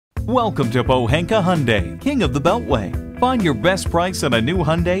Welcome to Pohanka Hyundai, King of the Beltway. Find your best price on a new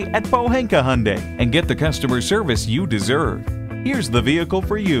Hyundai at Pohanka Hyundai and get the customer service you deserve. Here's the vehicle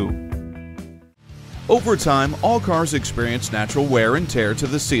for you. Over time, all cars experience natural wear and tear to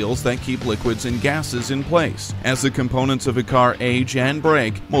the seals that keep liquids and gases in place. As the components of a car age and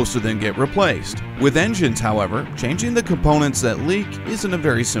break, most of them get replaced. With engines, however, changing the components that leak isn't a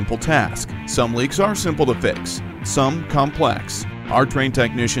very simple task. Some leaks are simple to fix, some complex. Our trained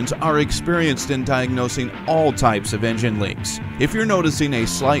technicians are experienced in diagnosing all types of engine leaks. If you're noticing a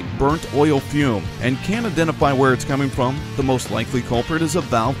slight burnt oil fume and can't identify where it's coming from, the most likely culprit is a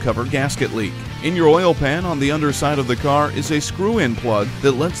valve cover gasket leak. In your oil pan on the underside of the car is a screw-in plug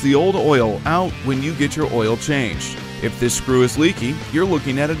that lets the old oil out when you get your oil changed. If this screw is leaky, you're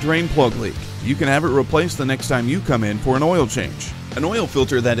looking at a drain plug leak. You can have it replaced the next time you come in for an oil change. An oil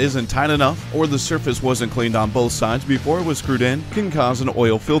filter that isn't tight enough or the surface wasn't cleaned on both sides before it was screwed in can cause an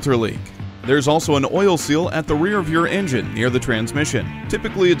oil filter leak. There's also an oil seal at the rear of your engine near the transmission.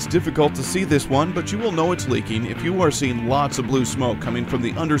 Typically it's difficult to see this one, but you will know it's leaking if you are seeing lots of blue smoke coming from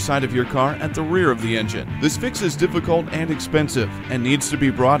the underside of your car at the rear of the engine. This fix is difficult and expensive and needs to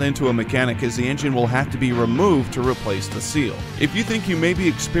be brought into a mechanic as the engine will have to be removed to replace the seal. If you think you may be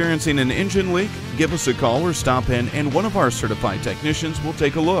experiencing an engine leak, give us a call or stop in and one of our certified technicians will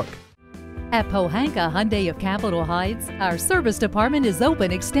take a look. At Pohanka Hyundai of Capitol Heights, our service department is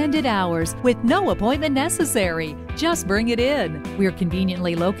open extended hours with no appointment necessary. Just bring it in. We're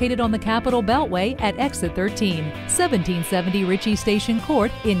conveniently located on the Capitol Beltway at Exit 13, 1770 Ritchie Station Court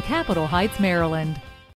in Capitol Heights, Maryland.